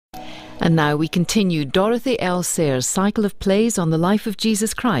And now we continue Dorothy L. Sayre's cycle of plays on the life of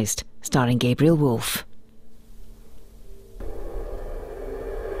Jesus Christ, starring Gabriel Woolf.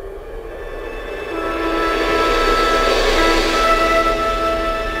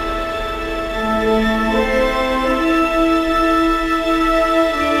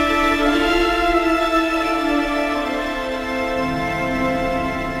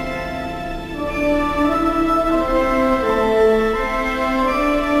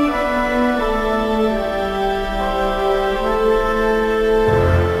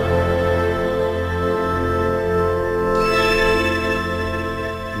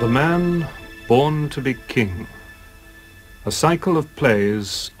 The Man Born to be King, a cycle of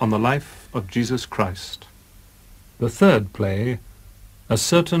plays on the life of Jesus Christ. The third play, A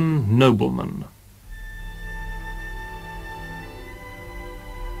Certain Nobleman.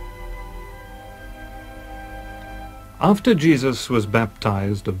 After Jesus was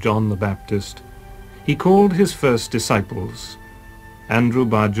baptized of John the Baptist, he called his first disciples, Andrew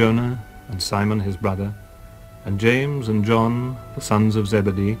bar Jonah and Simon his brother, and James and John, the sons of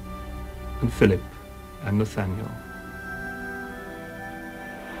Zebedee, and Philip and Nathanael.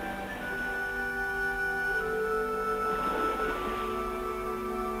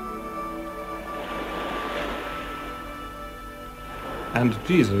 And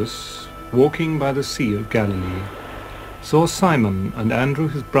Jesus, walking by the Sea of Galilee, saw Simon and Andrew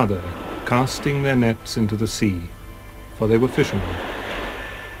his brother casting their nets into the sea, for they were fishermen.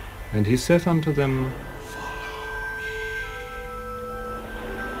 And he saith unto them,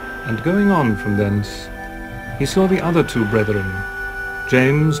 And going on from thence, he saw the other two brethren,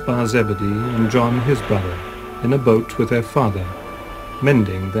 James bar Zebedee and John his brother, in a boat with their father,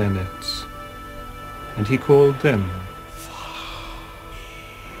 mending their nets. And he called them.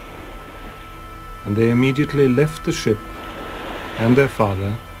 And they immediately left the ship and their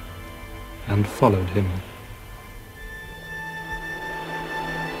father, and followed him.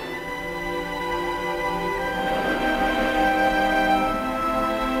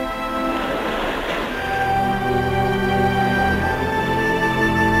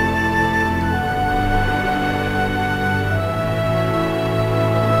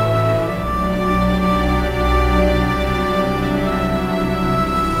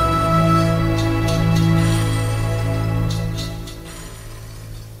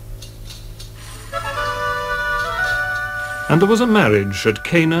 And there was a marriage at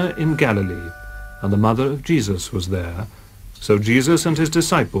Cana in Galilee, and the mother of Jesus was there. So Jesus and his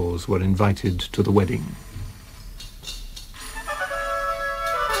disciples were invited to the wedding.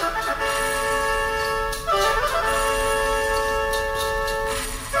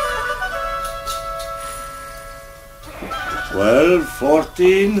 Well,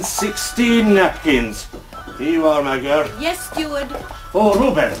 14, 16 napkins. Here you are, my girl. Yes, steward. Oh,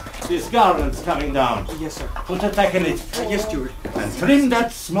 Reuben, this garment's coming down. Yes, sir. Put a tack in it. Yes, steward. And trim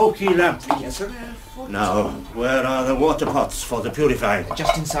that smoky lamp. Yes, sir. Now, where are the water pots for the purifying?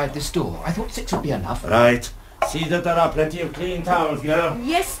 Just inside this door. I thought 6 would be enough. Right. See that there are plenty of clean towels, girl.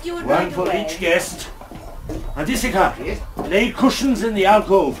 Yes, steward. One right for away. each guest. And Issachar, Yes? lay cushions in the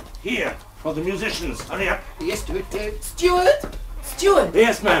alcove. Here, for the musicians. Hurry up. Yes, steward. Steward? Steward?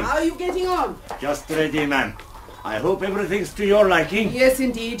 Yes, ma'am. How are you getting on? Just ready, ma'am. I hope everything's to your liking. Yes,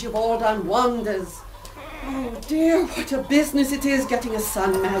 indeed, you've all done wonders. Oh dear, what a business it is getting a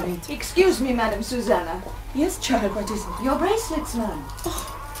son married. Excuse me, Madam Susanna. Yes, child, what is it? Your bracelets, ma'am.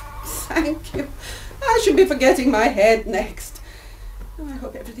 Thank you. I should be forgetting my head next. Oh, I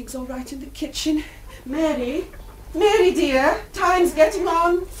hope everything's all right in the kitchen. Mary? Mary, dear, time's getting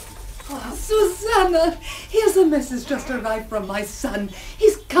on. Oh, Susanna, here's a message just arrived from my son.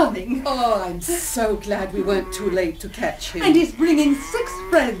 He's coming. Oh, I'm so glad we weren't too late to catch him. And he's bringing 6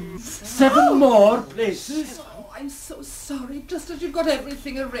 friends. 7 more places. Oh, I'm so sorry, just as you got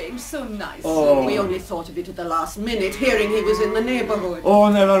everything arranged so nicely. Oh. We only thought of it at the last minute, hearing he was in the neighborhood.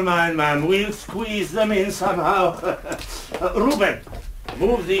 Oh, never mind, ma'am. We'll squeeze them in somehow. Reuben,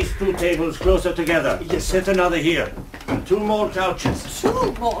 move these 2 tables closer together. Yes. Set another here. And 2 more couches.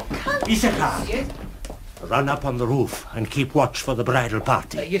 2 more couches? Issachar, Yes? run up on the roof and keep watch for the bridal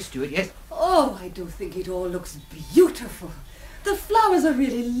party. Yes, steward. Yes. Oh, I do think it all looks beautiful. The flowers are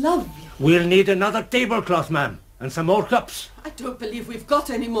really lovely. We'll need another tablecloth, ma'am, and some more cups. I don't believe we've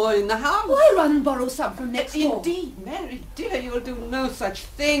got any more in the house. I'll run and borrow some from next door. Indeed, Mary, dear, you'll do no such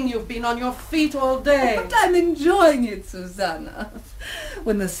thing. You've been on your feet all day. But I'm enjoying it, Susanna.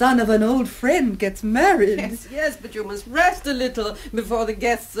 When the son of an old friend gets married. Yes, yes, but you must rest a little before the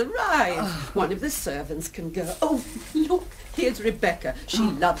guests arrive. One of the servants can go. Oh, look, here's Rebecca. She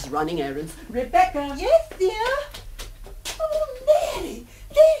loves running errands. Rebecca. Yes, dear? Oh, Mary,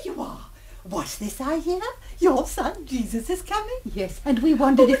 there you are. What's this I hear? Your son Jesus is coming? Yes, and we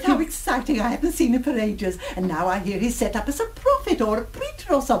wondered if How you... exciting. I haven't seen him for ages. And now I hear he's set up as a prophet or a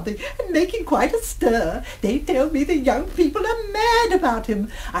preacher or something and making quite a stir. They tell me the young people are mad about him.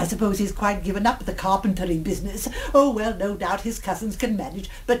 I suppose he's quite given up the carpentry business. Oh, well, no doubt his cousins can manage,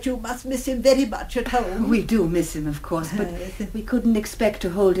 but you must miss him very much at home. We do miss him, of course, but we couldn't expect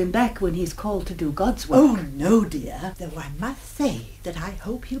to hold him back when he's called to do God's work. Oh, no, dear. Though I must say that I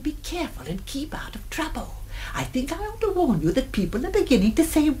hope he'll be careful and keep out of trouble. I think I ought to warn you that people are beginning to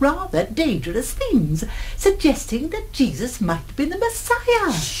say rather dangerous things, suggesting that Jesus might have been the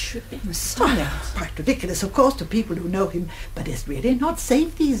Messiah. Should be Messiah. Quite ridiculous, of course, to people who know him, but it's really not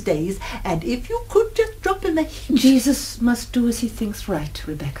safe these days, and if you could just drop him a hint... Jesus must do as he thinks right,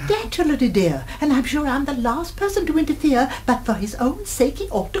 Rebecca. Naturally, dear, and I'm sure I'm the last person to interfere, but for his own sake he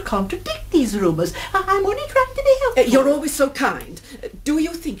ought to contradict these rumours. I'm only trying to be helpful. You're always so kind. Do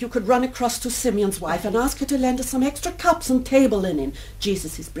you think you could run across to Simeon's wife and ask her to lend us some extra cups and table linen?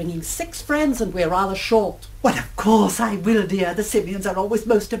 Jesus is bringing 6 friends and we're rather short. Well, of course I will, dear. The Simeons are always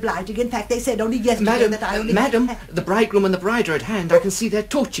most obliging. In fact, they said only yesterday that I only... Madam, the bridegroom and the bride are at hand. I can see their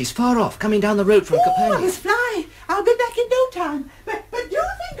torches far off, coming down the road from Capernaum. I must fly. I'll be back in no time. But you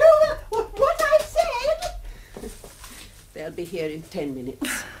think over what I said? They'll be here in 10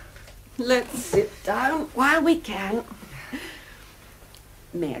 minutes. Let's sit down while we can.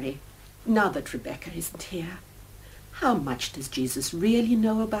 Mary, now that Rebecca isn't here, how much does Jesus really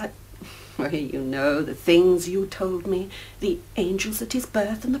know about... Well, you know, the things you told me, the angels at his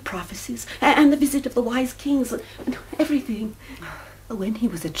birth and the prophecies, and the visit of the wise kings, and everything. When he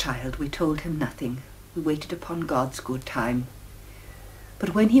was a child, we told him nothing. We waited upon God's good time.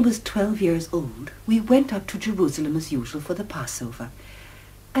 But when he was 12 years old, we went up to Jerusalem as usual for the Passover.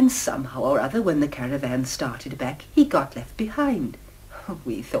 And somehow or other, when the caravan started back, he got left behind.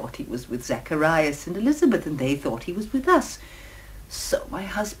 We thought he was with Zacharias and Elizabeth, and they thought he was with us. So my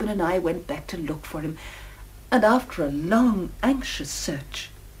husband and I went back to look for him, and after a long, anxious search,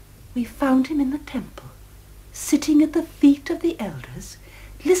 we found him in the temple, sitting at the feet of the elders,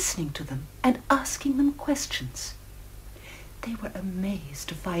 listening to them and asking them questions. They were amazed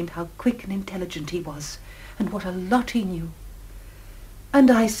to find how quick and intelligent he was, and what a lot he knew. And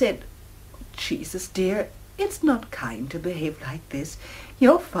I said, Jesus, dear, it's not kind to behave like this.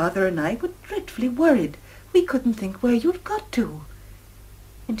 Your father and I were dreadfully worried. We couldn't think where you'd got to.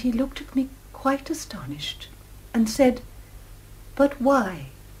 And he looked at me quite astonished and said, But why?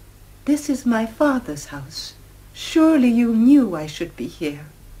 This is my father's house. Surely you knew I should be here.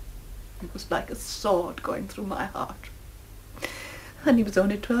 It was like a sword going through my heart. And he was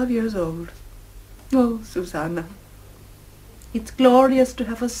only 12 years old. Oh, Susanna, it's glorious to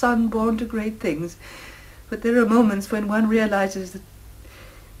have a son born to great things, but there are moments when one realizes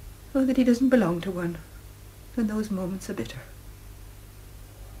that he doesn't belong to one, and those moments are bitter.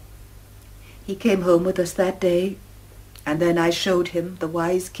 He came home with us that day, and then I showed him the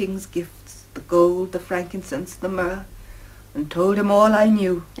wise king's gifts, the gold, the frankincense, the myrrh, and told him all I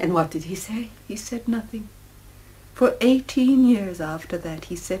knew. And what did he say? He said nothing. For 18 years after that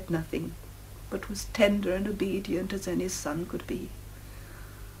he said nothing, but was tender and obedient as any son could be.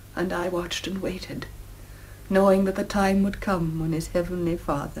 And I watched and waited, knowing that the time would come when his heavenly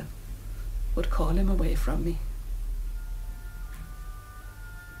Father would call him away from me.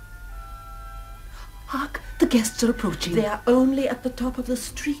 Hark, the guests are approaching. They are only at the top of the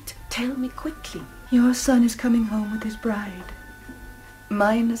street. Tell me quickly. Your son is coming home with his bride.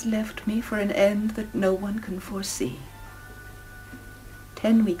 Mine has left me for an end that no one can foresee.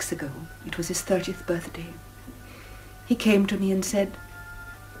 10 weeks ago, it was his 30th birthday, he came to me and said,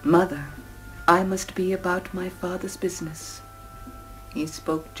 Mother, I must be about my father's business. He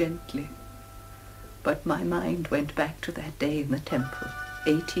spoke gently, but my mind went back to that day in the temple,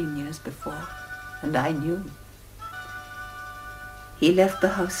 18 years before, and I knew. He left the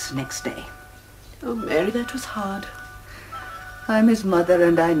house next day. Oh, Mary, that was hard. I'm his mother,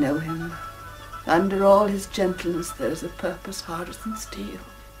 and I know him. Under all his gentleness there is a purpose harder than steel.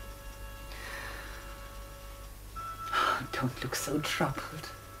 Oh, don't look so troubled.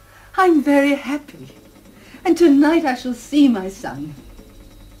 I'm very happy. And tonight I shall see my son.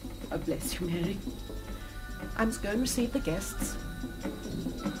 God bless you, Mary. I must go and receive the guests.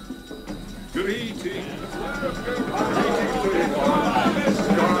 Greetings. Greetings to you all.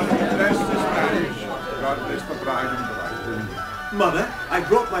 God bless this marriage. God bless the bride and bridegroom. Mother, I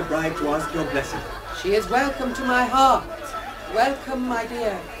brought my bride to ask your blessing. She is welcome to my heart. Welcome, my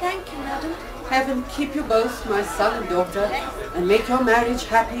dear. Thank you, madam. Heaven keep you both, my son and daughter, and make your marriage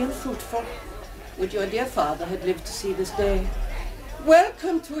happy and fruitful. Would your dear father had lived to see this day.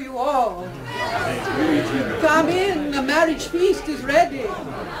 Welcome to you all. Come in, the marriage feast is ready.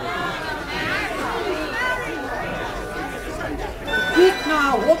 Quick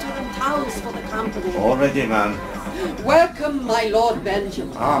now, water and towels for the company. Already, ma'am. Welcome, my Lord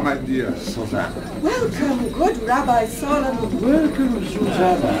Benjamin. Ah, my dear Susanna. Welcome, good Rabbi Solomon. Welcome,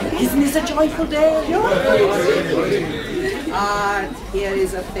 Susanna. Isn't this a joyful day? Ah, here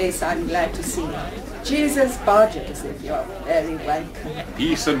is a face I'm glad to see. Jesus Joseph, you're very welcome.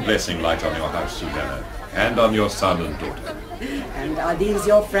 Peace and blessing light on your house, Susanna, and on your son and daughter. And are these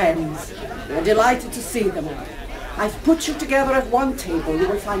your friends? We're delighted to see them all. I've put you together at one table. You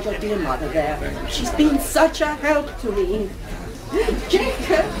will find your dear mother there. She's been such a help to me.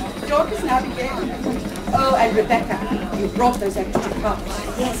 Jacob, Dorcas and Abigail. Oh, and Rebecca, you brought those extra cups.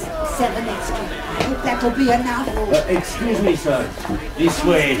 Yes, 7 extra. I hope that'll be enough. Excuse me, sir. This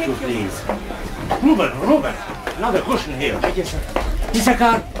way, if you please. Reuben, another cushion here. Yes, sir.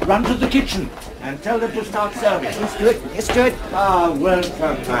 Issachar, run to the kitchen and tell them to start serving. Yes, good. Ah,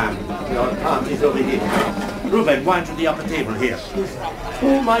 welcome, ma'am. Your aunt is over here. Reuben, wine to the upper table here.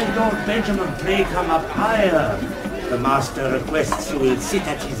 Oh, my Lord Benjamin, pray come up higher. The master requests you will sit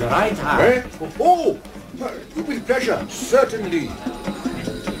at his right hand. Eh? Oh, with pleasure, certainly.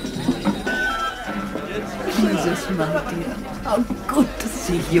 Jesus, my dear, how good to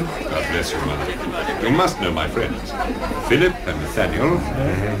see you. God bless you, Mother. You must know my friends. Philip and Nathaniel,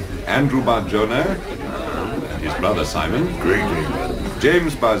 Andrew bar Jonah, and his brother Simon,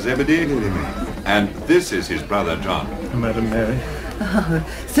 James bar Zebedee, and this is his brother John. Madam Mary. Oh,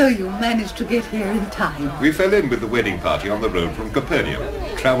 so you managed to get here in time. We fell in with the wedding party on the road from Capernaum,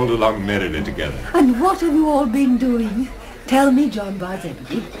 travelled along merrily together. And what have you all been doing? Tell me, John bar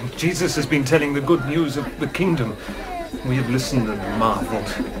Zebedee. Jesus has been telling the good news of the kingdom. We have listened and marveled.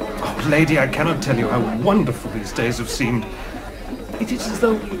 Oh, lady, I cannot tell you how wonderful these days have seemed. It is as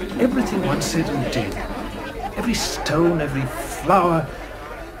though everything one said and did, every stone, every flower,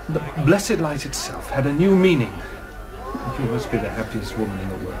 the blessed light itself had a new meaning. You must be the happiest woman in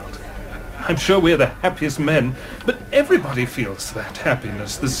the world. I'm sure we're the happiest men, but everybody feels that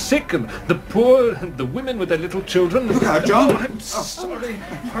happiness. The sick and the poor and the women with their little children. Look out, John. Oh, I'm sorry.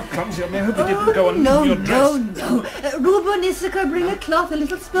 How clumsy of me. I hope you didn't go on No, your dress. no. Reuben, Issachar, bring a cloth, a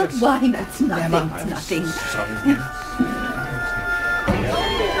little spilt wine. It's nothing, it's nothing. Sorry.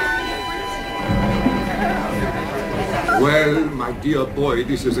 Well, my dear boy,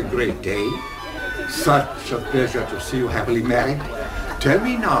 this is a great day. Such a pleasure to see you happily married. Tell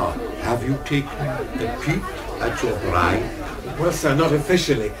me now, have you taken a peep at your bride? Well, sir, not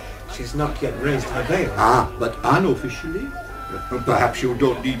officially. She's not yet raised her veil. Ah, but unofficially? Perhaps you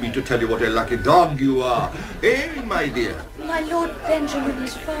don't need me to tell you what a lucky dog you are. Eh, my dear? My Lord Benjamin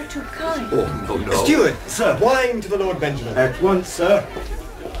is far too kind. Oh, no. Steward, sir, wine to the Lord Benjamin. At once, sir.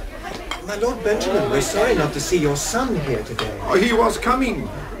 My Lord Benjamin, we're sorry not to see your son here today. Oh, he was coming,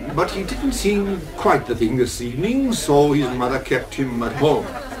 but he didn't seem quite the thing this evening, so his mother kept him at home.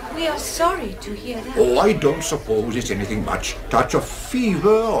 We are sorry to hear that. Oh, I don't suppose it's anything much. Touch of fever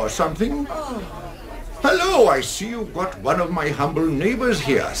or something? Oh. Hello, I see you've got one of my humble neighbors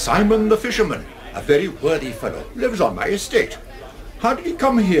here, Simon the fisherman. A very worthy fellow, lives on my estate. How did he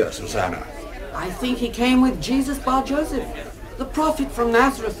come here, Susanna? I think he came with Jesus bar Joseph, the prophet from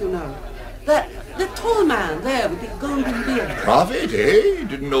Nazareth, you know. The tall man there with the golden beard. Prophet, eh?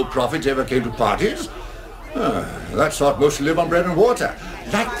 Didn't know prophets ever came to parties? That sort mostly live on bread and water.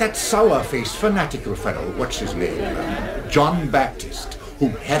 Like that sour-faced fanatical fellow, what's his name? John Baptist,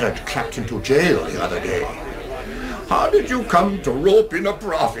 whom Herod clapped into jail the other day. How did you come to rope in a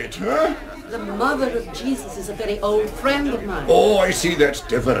prophet, huh? The mother of Jesus is a very old friend of mine. Oh, I see, that's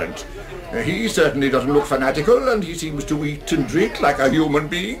different. He certainly doesn't look fanatical, and he seems to eat and drink like a human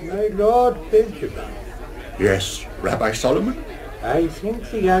being. My Lord Benjamin. Yes, Rabbi Solomon? I think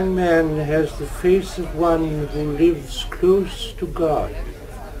the young man has the face of one who lives close to God.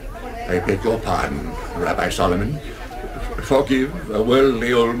 I beg your pardon, Rabbi Solomon. Forgive a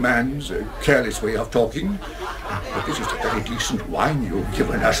worldly old man's careless way of talking. But this is a very decent wine you've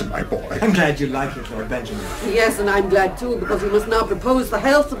given us, my boy. I'm glad you like it, Lord Benjamin. Yes, and I'm glad too, because we must now propose the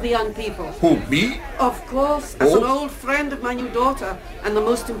health of the young people. Who, me? Of course, as an old friend of my new daughter, and the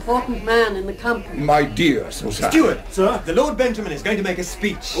most important man in the company. My dear Susanna. Steward, sir, the Lord Benjamin is going to make a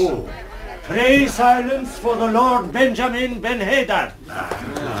speech. Oh. Pray silence for the Lord Benjamin Ben-Hadad.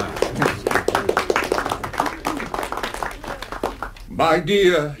 My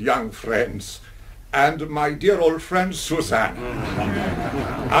dear young friends, and my dear old friend Susanna,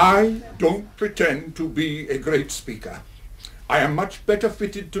 I don't pretend to be a great speaker. I am much better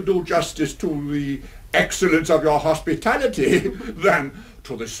fitted to do justice to the excellence of your hospitality than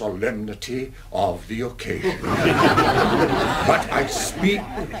to the solemnity of the occasion. But I speak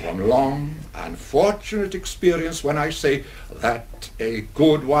from long and fortunate experience when I say that a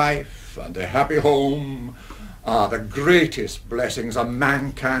good wife and a happy home are the greatest blessings a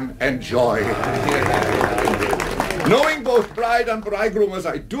man can enjoy. Knowing both bride and bridegroom as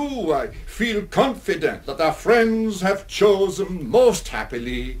I do, I feel confident that our friends have chosen most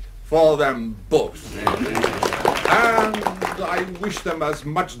happily for them both. And I wish them as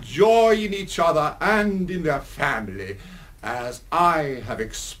much joy in each other and in their family as I have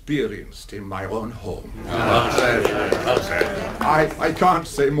experienced in my own home. Well said. Well said. I can't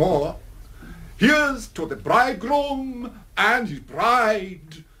say more. Here's to the bridegroom and his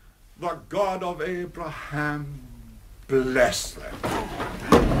bride. The God of Abraham bless them.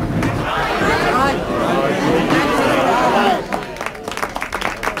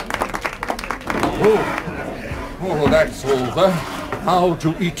 Oh, that's over. Now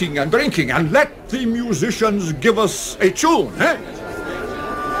to eating and drinking, and let the musicians give us a tune, eh?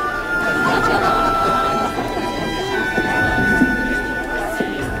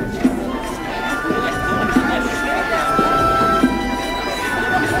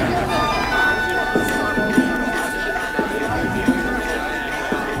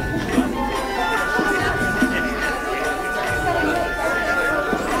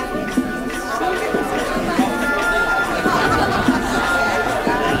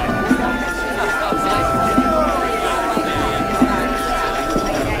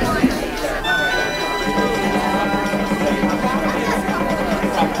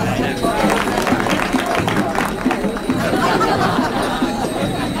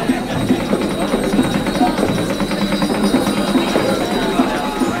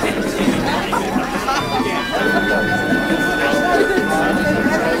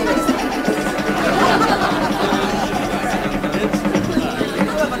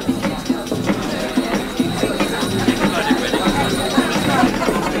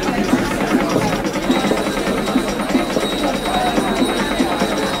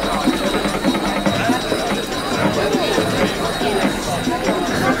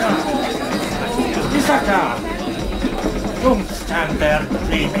 Don't stand there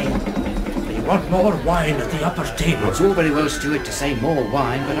dreaming. We want more wine at the upper table. It's all very well, Steward, to say more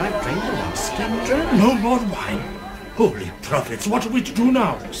wine, but I've drank the last skin drum. No more wine? Holy prophets, what are we to do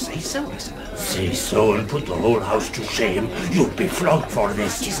now? Say so, I suppose. Say so and put the whole house to shame. You'll be flogged for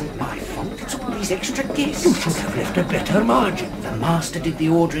this. It isn't my fault. It's all these extra guests. You should have left a better margin. The master did the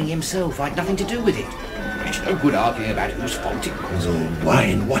ordering himself. I'd nothing to do with it. It's no good arguing about whose fault it was. Oh,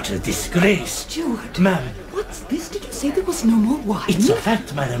 wine, what a disgrace. Steward. Ma'am. What's this? Did you say there was no more wine? It's a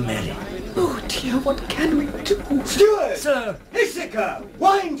fact, Madam Mary. Oh dear, what can we do? Steward! Sir! Issachar!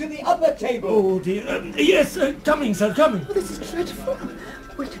 Wine to the upper table! Oh dear, yes, coming, sir, coming. Oh, this is dreadful.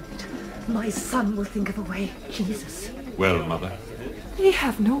 Wait a minute. My son will think of a way. Jesus. Well, Mother? They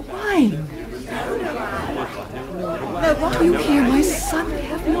have no wine. Do you hear, my son? They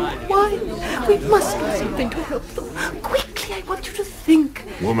have no wine. We must do something to help them. Quickly, I want you to think.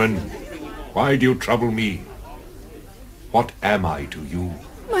 Woman, why do you trouble me? What am I to you?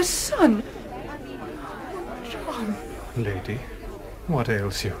 My son. John. Lady, what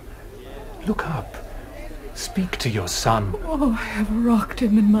ails you? Look up. Speak to your son. Oh, I have rocked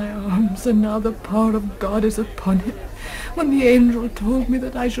him in my arms, and now the power of God is upon him. When the angel told me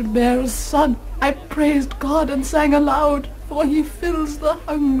that I should bear a son, I praised God and sang aloud, for he fills the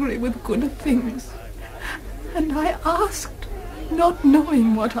hungry with good things. And I asked, not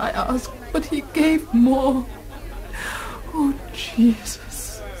knowing what I asked, but he gave more. Oh,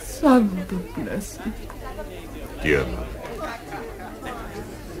 Jesus, Son of the Blessed. Dear love.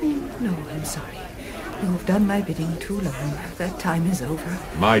 No, I'm sorry. You've done my bidding too long. That time is over.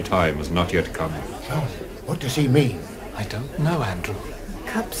 My time has not yet come. John, what does he mean? I don't know, Andrew. The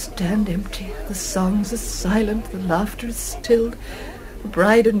cups stand empty. The songs are silent. The laughter is stilled. The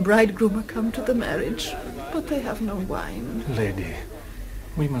bride and bridegroom are come to the marriage, but they have no wine. Lady,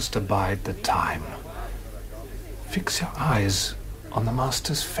 we must abide the time. Fix your eyes on the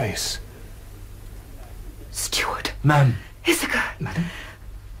master's face. Steward. Ma'am. Issachar. Madam.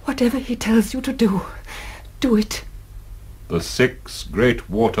 Whatever he tells you to do, do it. The 6 great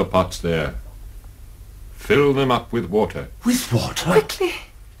water pots there. Fill them up with water. With water? Quickly.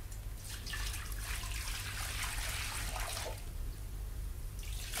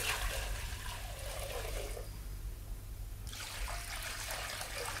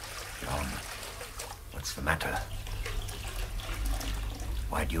 John, what's the matter?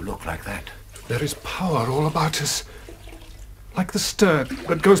 Why do you look like that? There is power all about us. like the stir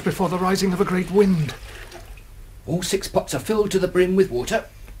that goes before the rising of a great wind. All 6 pots are filled to the brim with water.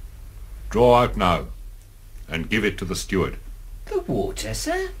 Draw out now, and give it to the steward. The water,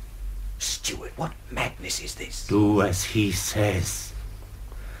 sir? Steward, what madness is this? Do as he says.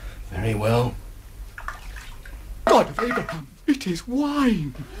 Very well. God of Abraham, it is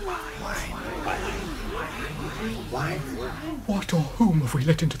wine! Wine? What or whom have we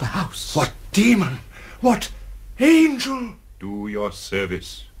let into the house? What demon? What angel? Do your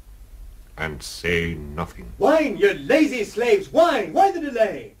service, and say nothing. Wine, you lazy slaves! Wine! Why the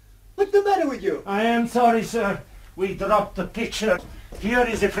delay? What's the matter with you? I am sorry, sir. We dropped the pitcher. Here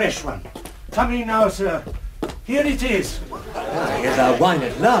is a fresh one. Coming now, sir. Here it is. Here's our wine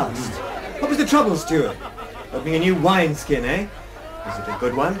at last. What was the trouble, steward? Opening a new wineskin, eh? Is it a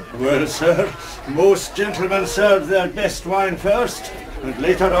good one? Well, sir, most gentlemen serve their best wine first, and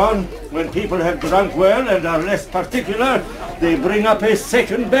later on, when people have drunk well and are less particular, they bring up a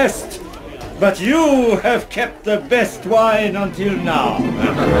second best. But you have kept the best wine until now.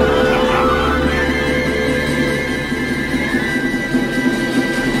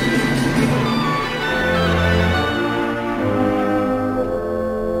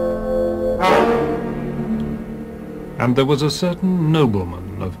 And there was a certain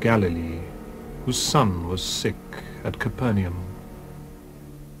nobleman of Galilee, whose son was sick at Capernaum.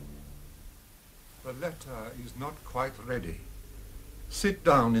 The letter is not quite ready. Sit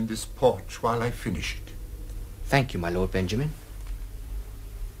down in this porch while I finish it. Thank you, my Lord Benjamin.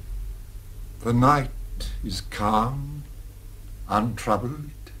 The night is calm, untroubled.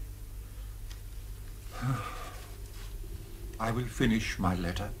 I will finish my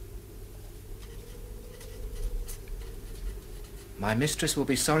letter. My mistress will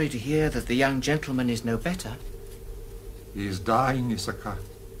be sorry to hear that the young gentleman is no better. He is dying, Issachar.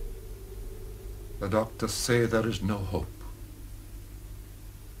 The doctors say there is no hope.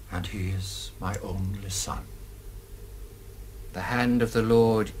 And he is my only son. The hand of the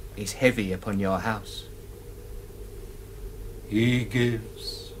Lord is heavy upon your house. He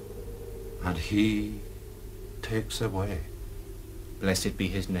gives, and he takes away. Blessed be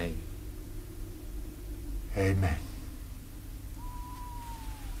his name. Amen.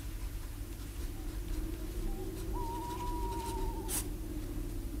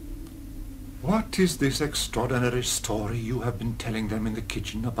 What is this extraordinary story you have been telling them in the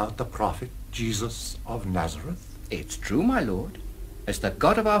kitchen about the prophet Jesus of Nazareth? It's true, my lord. As the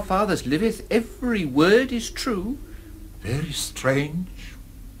God of our fathers liveth, every word is true. Very strange.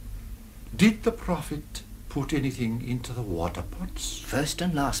 Did the prophet put anything into the water pots? First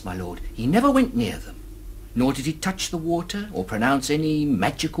and last, my lord, he never went near them. Nor did he touch the water or pronounce any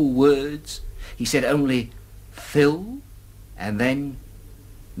magical words. He said only, fill, and then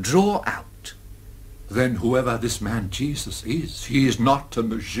draw out. Then whoever this man Jesus is, he is not a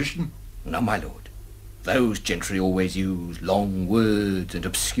magician. No, my lord. Those gentry always use long words and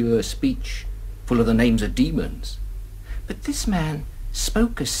obscure speech, full of the names of demons. But this man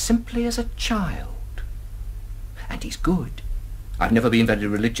spoke as simply as a child. And he's good. I've never been very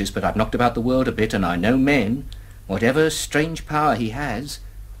religious, but I've knocked about the world a bit, and I know men, whatever strange power he has,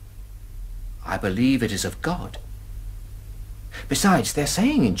 I believe it is of God. Besides, they're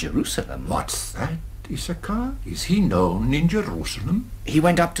saying in Jerusalem... What's that, Issachar? Is he known in Jerusalem? He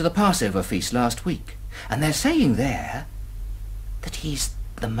went up to the Passover feast last week, and they're saying there that he's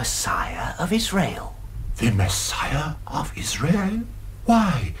the Messiah of Israel. The Messiah of Israel?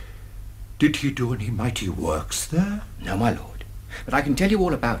 Why? Did he do any mighty works there? No, my lord, but I can tell you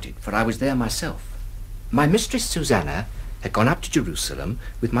all about it, for I was there myself. My mistress Susanna had gone up to Jerusalem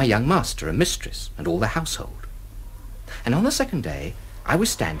with my young master and mistress and all the household. And on the second day, I was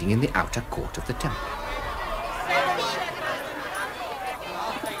standing in the outer court of the temple.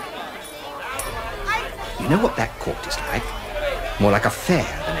 You know what that court is like? More like a fair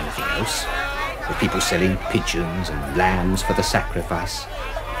than anything else, with people selling pigeons and lambs for the sacrifice.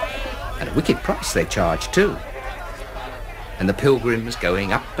 And a wicked price they charge, too. And the pilgrims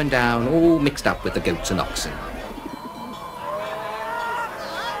going up and down, all mixed up with the goats and oxen.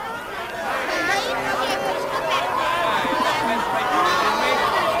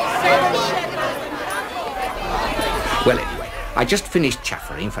 Well, anyway, I just finished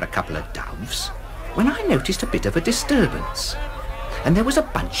chaffering for a couple of doves when I noticed a bit of a disturbance. And there was a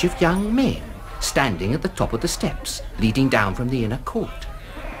bunch of young men standing at the top of the steps leading down from the inner court.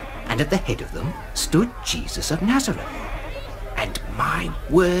 And at the head of them stood Jesus of Nazareth. And my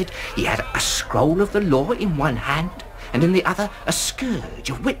word, he had a scroll of the law in one hand and in the other a scourge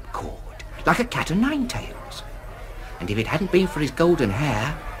of whipcord, like a cat o' nine tails. And if it hadn't been for his golden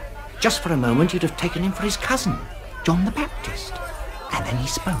hair, just for a moment you'd have taken him for his cousin. John the Baptist. And then he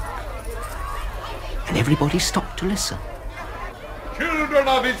spoke. And everybody stopped to listen. Children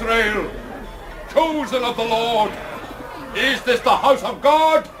of Israel, chosen of the Lord, is this the house of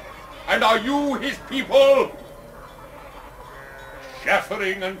God? And are you his people?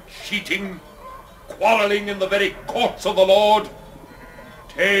 Chaffering and cheating, quarrelling in the very courts of the Lord.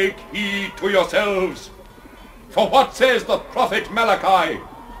 Take heed to yourselves. For what says the prophet Malachi?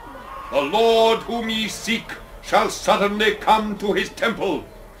 The Lord whom ye seek shall suddenly come to his temple.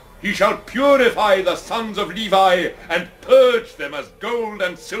 He shall purify the sons of Levi, and purge them as gold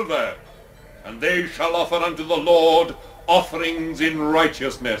and silver. And they shall offer unto the Lord offerings in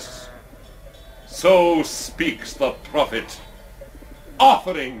righteousness. So speaks the prophet.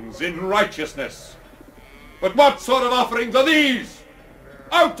 Offerings in righteousness. But what sort of offerings are these?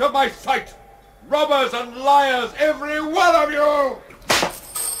 Out of my sight! Robbers and liars, every one of you!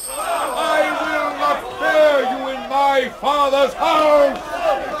 I will not bear you in my Father's house!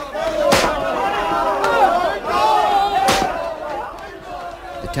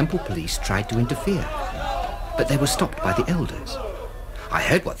 The temple police tried to interfere, but they were stopped by the elders. I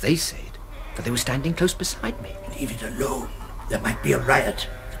heard what they said, for they were standing close beside me. Leave it alone. There might be a riot.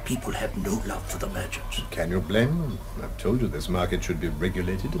 The people have no love for the merchants. Can you blame them? I've told you this market should be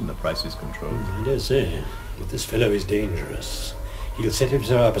regulated and the prices controlled. I dare say, but this fellow is dangerous. He'll set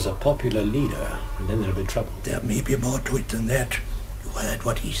himself up as a popular leader, and then there'll be trouble. There may be more to it than that. You heard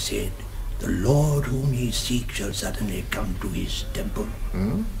what he said. The Lord whom ye seek shall suddenly come to his temple.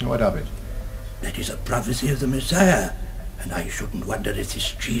 What of it? That is a prophecy of the Messiah, and I shouldn't wonder if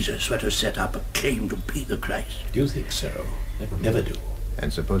this Jesus were to set up a claim to be the Christ. Do you think so? That would never do.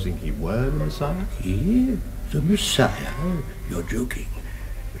 And supposing he were the Messiah? He? The Messiah? You're joking.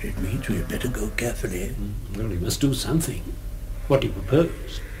 But it means we had better go carefully. Well, he must do something. What do you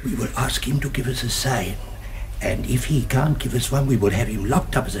propose? We will ask him to give us a sign. And if he can't give us one, we will have him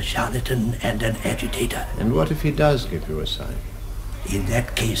locked up as a charlatan and an agitator. And what if he does give you a sign? In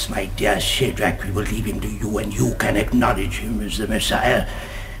that case, my dear Shadrach, we will leave him to you, and you can acknowledge him as the Messiah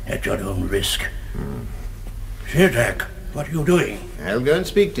at your own risk. Shadrach, what are you doing? I'll go and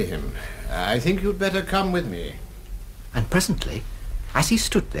speak to him. I think you'd better come with me. And presently, as he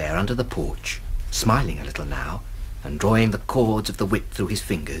stood there under the porch, smiling a little now, and drawing the cords of the whip through his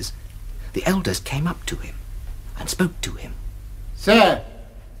fingers, the elders came up to him and spoke to him. Sir,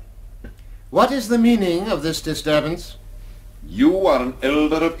 what is the meaning of this disturbance? You are an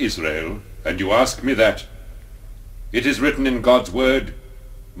elder of Israel, and you ask me that. It is written in God's word,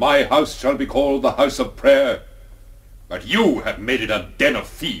 my house shall be called the house of prayer, but you have made it a den of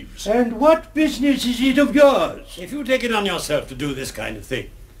thieves. And what business is it of yours? If you take it on yourself to do this kind of thing,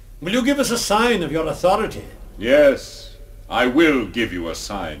 will you give us a sign of your authority? Yes, I will give you a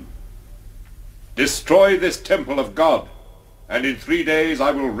sign. Destroy this temple of God, and in 3 days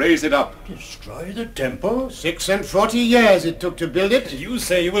I will raise it up. Destroy the temple? 46 years it took to build it. You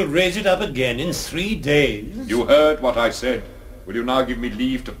say you will raise it up again in 3 days? You heard what I said. Will you now give me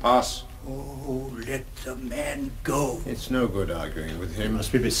leave to pass? Oh, let the man go. It's no good arguing with him. He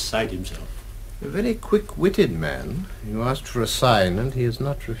must be beside himself. A very quick-witted man. You asked for a sign, and he has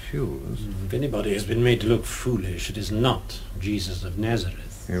not refused. If anybody has been made to look foolish, it is not Jesus of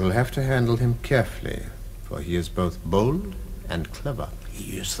Nazareth. You will have to handle him carefully, for he is both bold and clever.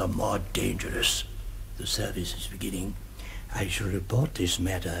 He is the more dangerous. The service is beginning. I shall report this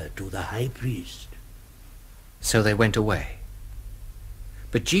matter to the high priest. So they went away.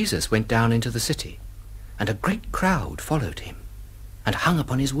 But Jesus went down into the city, and a great crowd followed him, and hung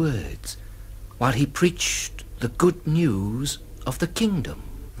upon his words, while he preached the good news of the kingdom.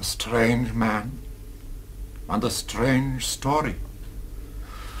 A strange man, and a strange story.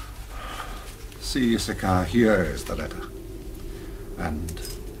 See, Issachar, here is the letter. And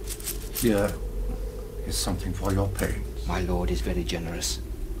here is something for your pains. My lord is very generous.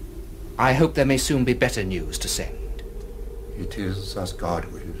 I hope there may soon be better news to send. It is as God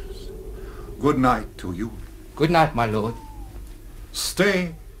wills. Good night to you. Good night, my lord.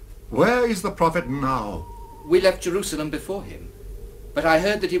 Stay. Where is the prophet now? We left Jerusalem before him, but I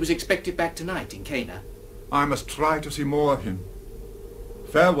heard that he was expected back tonight in Cana. I must try to see more of him.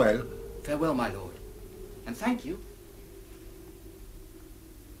 Farewell. Farewell, my lord, and thank you.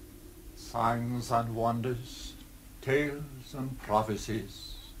 Signs and wonders, tales and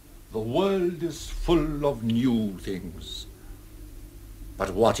prophecies. The world is full of new things.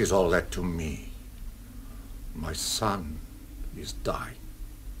 But what is all that to me? My son is dying.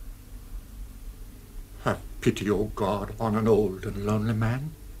 Have pity, O God, on an old and lonely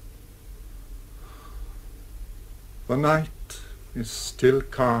man. The night is still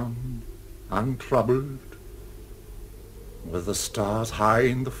calm, untroubled, with the stars high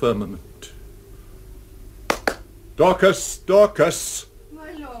in the firmament. Dorcas, Dorcas!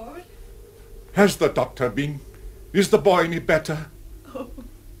 My lord. Has the doctor been? Is the boy any better? Oh.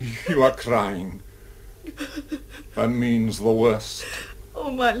 You are crying. That means the worst.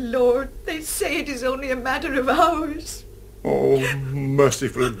 Oh, my lord, they say it is only a matter of hours. Oh,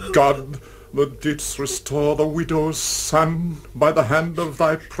 merciful God, that didst restore the widow's son by the hand of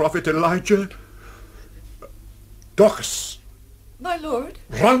thy prophet Elijah. Dorcas! My lord?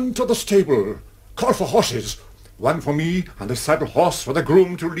 Run to the stable. Call for horses. One for me and a saddle horse for the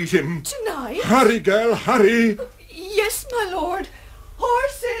groom to lead him. Tonight? Hurry, girl, hurry! Yes, my lord.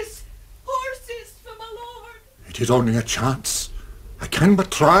 Horses! Horses for my lord! It is only a chance. I can but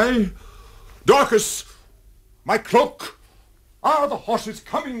try. Dorcas! My cloak! Are the horses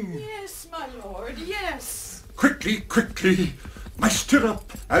coming? Yes, my lord, yes. Quickly, quickly! My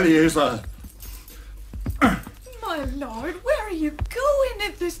stirrup, Eliezer! My lord, where are you going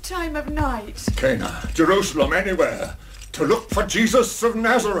at this time of night? Cana, Jerusalem, anywhere, to look for Jesus of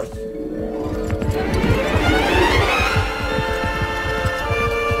Nazareth.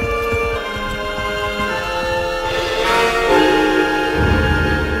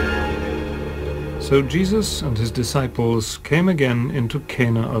 So Jesus and his disciples came again into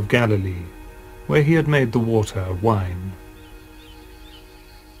Cana of Galilee, where he had made the water wine.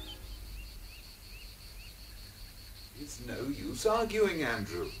 It's no use arguing,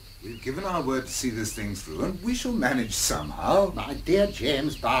 Andrew. We've given our word to see this thing through, and we shall manage somehow. My dear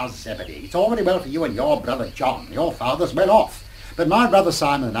James Bar Zebedee, it's all very well for you and your brother John. Your father's well off. But my brother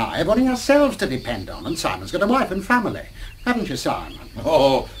Simon and I have only ourselves to depend on, and Simon's got a wife and family. Haven't you, Simon?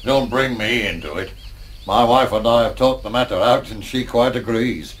 Oh, don't bring me into it. My wife and I have talked the matter out, and she quite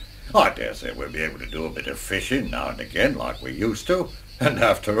agrees. I dare say we'll be able to do a bit of fishing now and again like we used to. And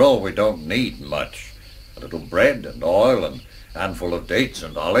after all, we don't need much. A little bread and oil and a handful of dates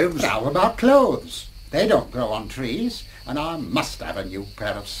and olives. How about clothes? They don't grow on trees, and I must have a new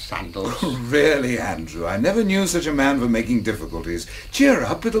pair of sandals. Really, Andrew, I never knew such a man for making difficulties. Cheer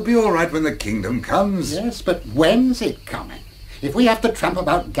up, it'll be all right when the kingdom comes. Yes, but when's it coming? If we have to tramp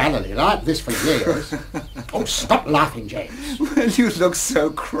about Galilee like this for years... Oh, stop laughing, James. Well, you look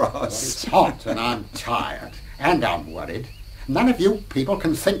so cross. Well, it's hot, and I'm tired, and I'm worried. None of you people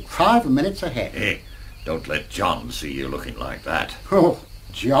can think 5 minutes ahead. Hey, don't let John see you looking like that. Oh,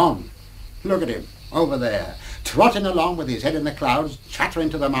 John. Look at him, over there, trotting along with his head in the clouds, chattering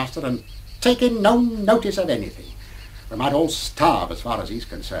to the master and taking no notice of anything. We might all starve as far as he's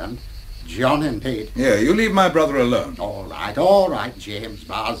concerned. John, indeed. Yeah, you leave my brother alone. All right, James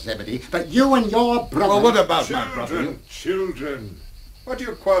Bar Zebedee. But you and your brother... Well, what about children, my brother? Children, what are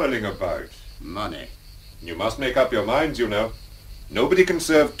you quarrelling about? Money. You must make up your minds, you know. Nobody can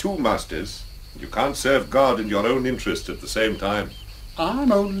serve two masters. You can't serve God and your own interest at the same time.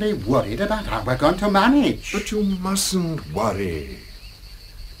 I'm only worried about how we're going to manage. But you mustn't worry.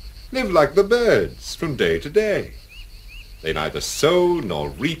 Live like the birds from day to day. They neither sow nor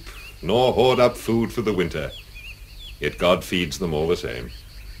reap nor hoard up food for the winter. Yet God feeds them all the same.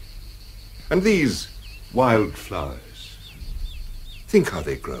 And these wild flowers, think how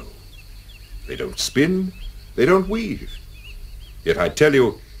they grow. They don't spin, they don't weave. Yet I tell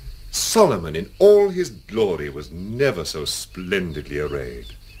you, Solomon in all his glory was never so splendidly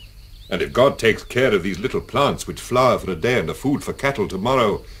arrayed. And if God takes care of these little plants which flower for a day and are food for cattle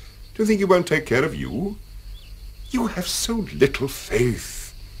tomorrow, do you think he won't take care of you? You have so little faith.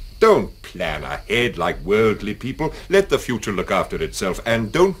 Don't plan ahead like worldly people. Let the future look after itself,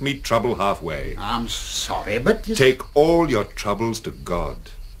 and don't meet trouble halfway. I'm sorry, but... Take all your troubles to God.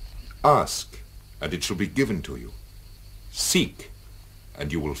 Ask, and it shall be given to you. Seek,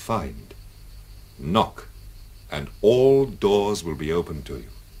 and you will find. Knock, and all doors will be opened to you.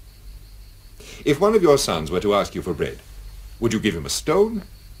 If one of your sons were to ask you for bread, would you give him a stone?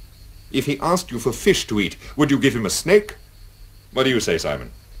 If he asked you for fish to eat, would you give him a snake? What do you say,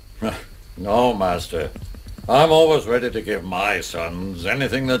 Simon? No, master. I'm always ready to give my sons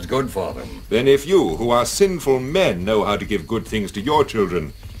anything that's good for them. Then if you, who are sinful men, know how to give good things to your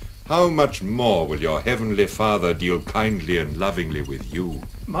children, how much more will your heavenly Father deal kindly and lovingly with you?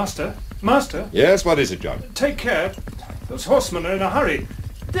 Master? Yes, what is it, John? Take care. Those horsemen are in a hurry.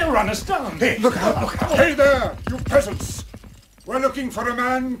 They'll run us down. Hey, look out! Hey there, you peasants! We're looking for a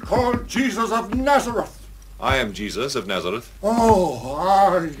man called Jesus of Nazareth. I am Jesus of Nazareth. Oh,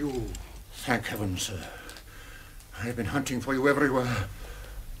 are you? Thank heaven, sir. I've been hunting for you everywhere.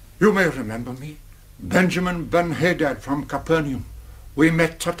 You may remember me. Benjamin Ben-Hadad from Capernaum. We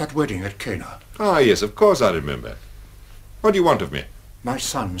met at that wedding at Cana. Ah, yes, of course I remember. What do you want of me? My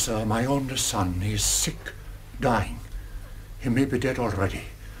son, sir, my only son, he's sick, dying. He may be dead already.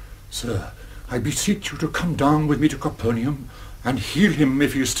 Sir, I beseech you to come down with me to Capernaum and heal him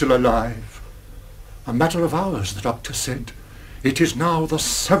if he is still alive. A matter of hours, the doctor said. It is now the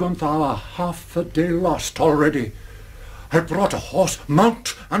 7th hour, half a day lost already. I brought a horse,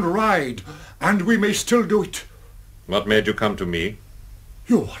 mount and ride, and we may still do it. What made you come to me?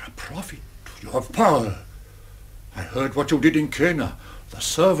 You are a prophet. You have power. I heard what you did in Cana. The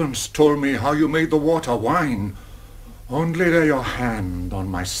servants told me how you made the water wine. Only lay your hand on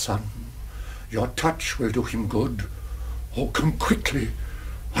my son. Your touch will do him good. Oh, come quickly.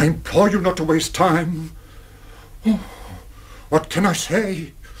 I implore you not to waste time. Oh, what can I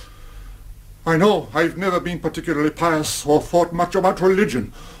say? I know I've never been particularly pious or thought much about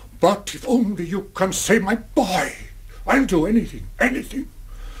religion, but if only you can save my boy, I'll do anything, anything.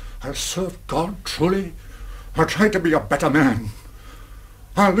 I'll serve God truly. I'll try to be a better man.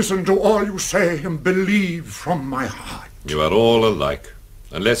 I'll listen to all you say and believe from my heart. You are all alike.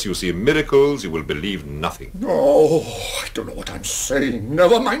 Unless you see miracles, you will believe nothing. Oh, I don't know what I'm saying.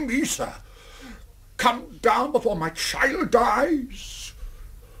 Never mind me, sir. Come down before my child dies.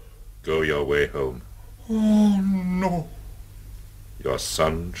 Go your way home. Oh, no. Your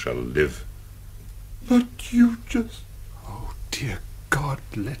son shall live. But you just... Oh, dear God,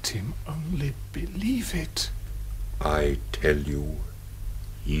 let him only believe it. I tell you,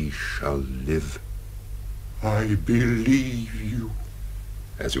 he shall live. I believe you.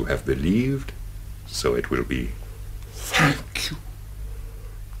 As you have believed, so it will be. Thank you.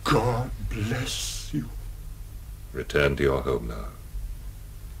 God bless you. Return to your home now.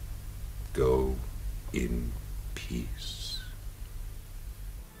 Go in peace.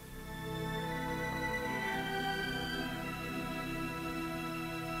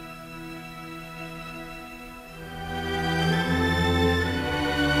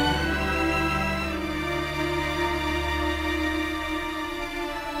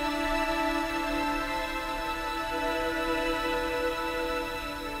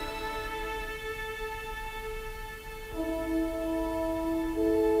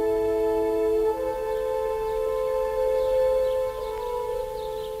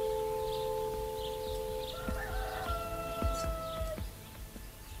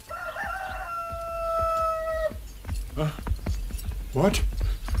 What?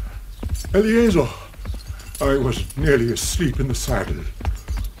 Iesu! I was nearly asleep in the saddle.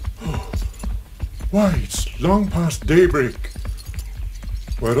 Oh, why, it's long past daybreak.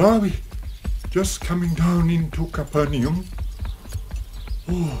 Where are we? Just coming down into Capernaum.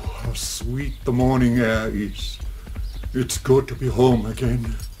 Oh, how sweet the morning air is. It's good to be home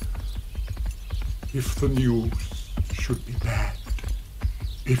again. If the news should be bad,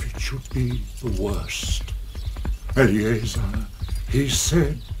 if it should be the worst. Eliezer, he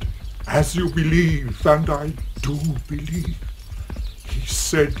said, as you believe, and I do believe, he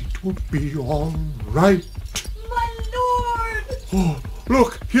said it would be all right. My lord! Oh,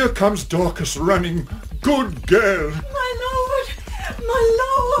 look, here comes Dorcas running. Good girl. My lord! My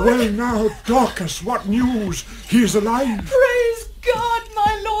lord! Well now, Dorcas, what news? He is alive. Praise God,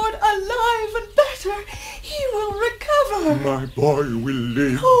 my lord, alive and better. He will recover. My boy will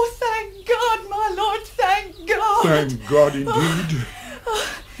live. Oh, thank God, my lord, thank God. Thank God indeed.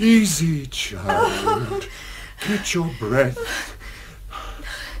 Easy, child. Get your breath.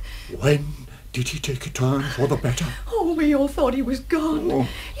 When did he take a turn for the better? Oh, we all thought he was gone. Oh.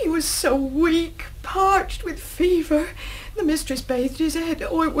 He was so weak, parched with fever. The mistress bathed his head.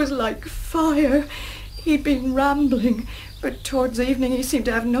 Oh, it was like fire. He'd been rambling, but towards evening he seemed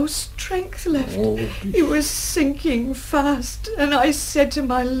to have no strength left. Oh, he was sinking fast, and I said to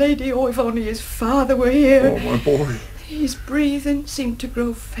my lady, oh, if only his father were here. Oh, my boy. His breathing seemed to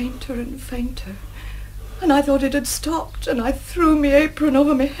grow fainter and fainter, and I thought it had stopped, and I threw my apron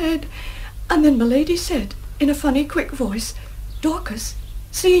over my head, and then my lady said, in a funny, quick voice, Dorcas,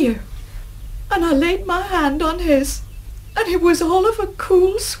 see here. And I laid my hand on his, and it was all of a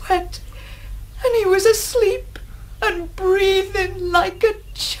cool sweat, and he was asleep and breathing like a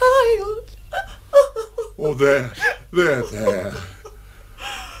child. Oh, there.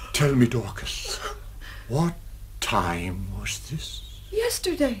 Tell me, Dorcas, what time was this?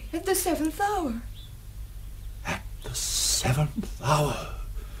 Yesterday, at the 7th hour. The 7th hour.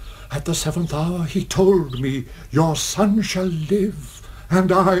 At the 7th hour he told me, your son shall live,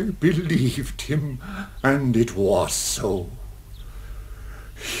 and I believed him, and it was so.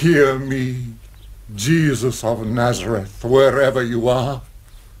 Hear me, Jesus of Nazareth, wherever you are.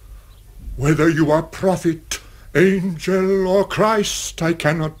 Whether you are prophet, angel, or Christ, I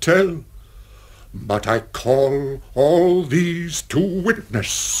cannot tell. But I call all these to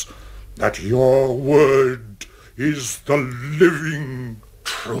witness that your word is the living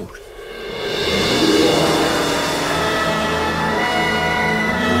truth.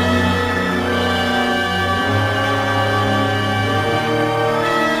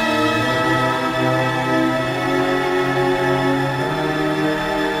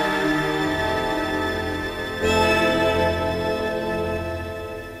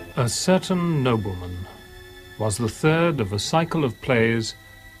 A Certain Nobleman was the third of a cycle of plays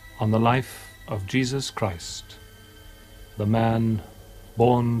on the life of Jesus Christ, the man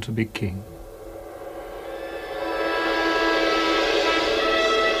born to be king.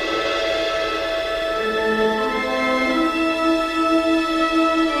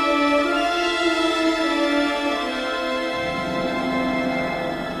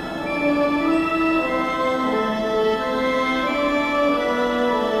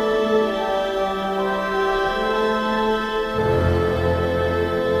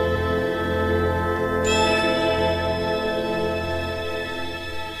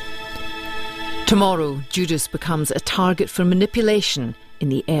 Tomorrow, Judas becomes a target for manipulation in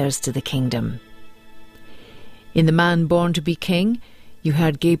the heirs to the kingdom. In The Man Born to be King, you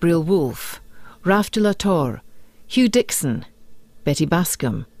heard Gabriel Woolf, Ralph de la Torre, Hugh Dixon, Betty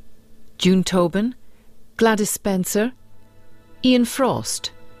Bascom, June Tobin, Gladys Spencer, Ian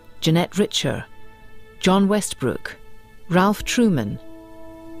Frost, Jeanette Richer, John Westbrook, Ralph Truman,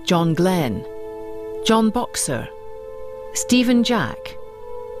 John Glenn, John Boxer, Stephen Jack,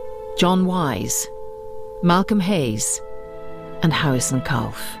 John Wise, Malcolm Hayes, and Howison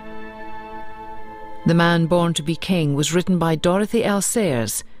Culf. The Man Born to be King was written by Dorothy L.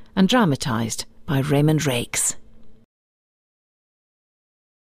 Sayers and dramatised by Raymond Rakes.